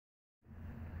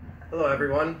Hello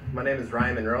everyone, my name is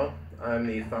Ryan Monroe. I'm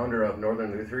the founder of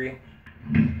Northern Luthery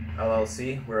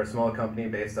LLC. We're a small company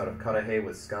based out of Cudahy,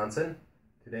 Wisconsin.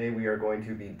 Today we are going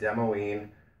to be demoing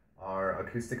our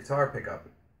acoustic guitar pickup.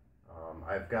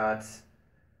 I've got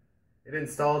it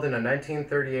installed in a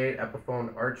 1938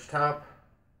 Epiphone arch top.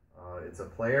 It's a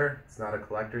player, it's not a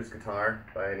collector's guitar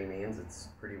by any means. It's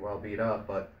pretty well beat up,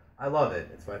 but I love it.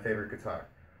 It's my favorite guitar.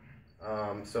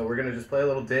 So we're going to just play a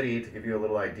little ditty to give you a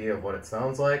little idea of what it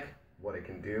sounds like, what it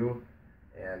can do,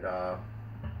 and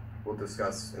we'll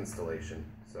discuss installation.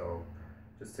 So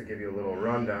just to give you a little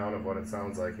rundown of what it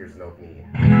sounds like, here's an open E.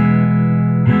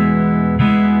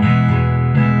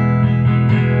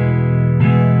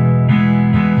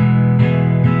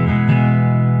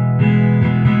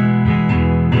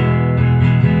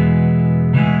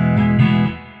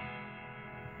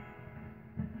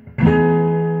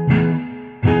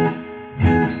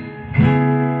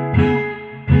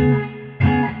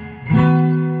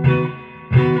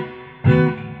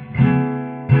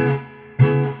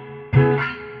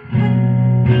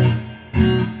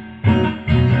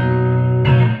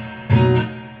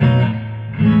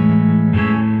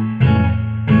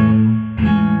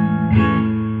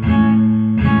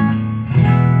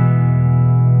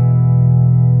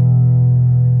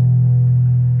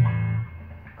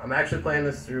 I'm actually playing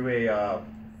this through a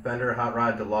Fender Hot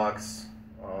Rod Deluxe.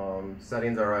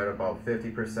 Settings are at about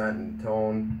 50% in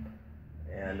tone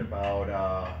and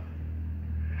about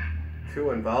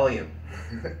 2 in volume.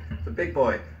 It's a big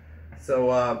boy.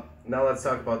 So now let's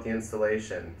talk about the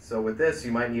installation. So with this,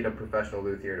 you might need a professional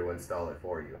luthier to install it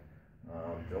for you.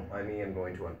 Don't mind me, I'm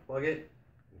going to unplug it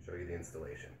and show you the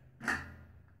installation.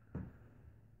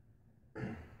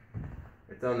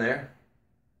 Right down there,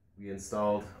 we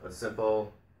installed a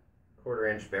simple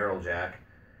 1/4-inch barrel jack.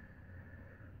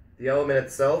 The element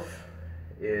itself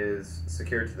is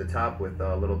secured to the top with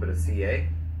a little bit of CA,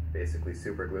 basically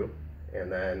super glue,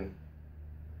 and then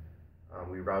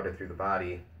we route it through the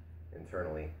body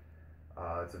internally.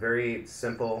 It's a very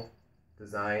simple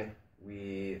design.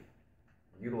 We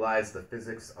utilize the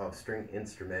physics of string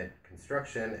instrument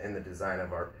construction in the design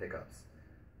of our pickups.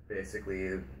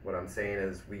 Basically, what I'm saying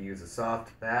is we use a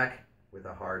soft back with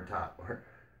a hard top, or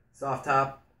soft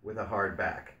top with a hard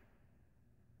back.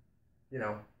 You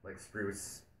know, like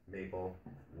spruce, maple,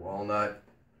 walnut.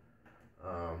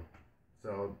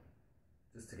 So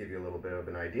just to give you a little bit of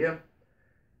an idea,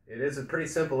 it is a pretty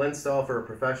simple install for a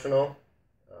professional.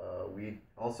 We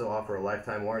also offer a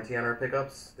lifetime warranty on our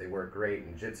pickups. They work great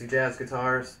in gypsy jazz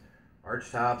guitars, arch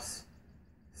tops,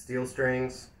 steel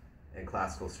strings, and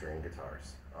classical string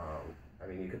guitars. I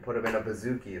mean, you could put them in a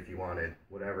bouzouki if you wanted,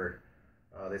 whatever.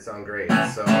 They sound great.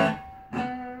 So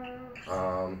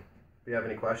if you have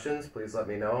any questions, please let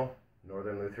me know.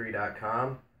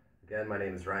 northernluthery.com. Again, my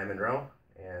name is Ryan Monroe,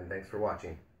 and thanks for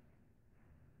watching.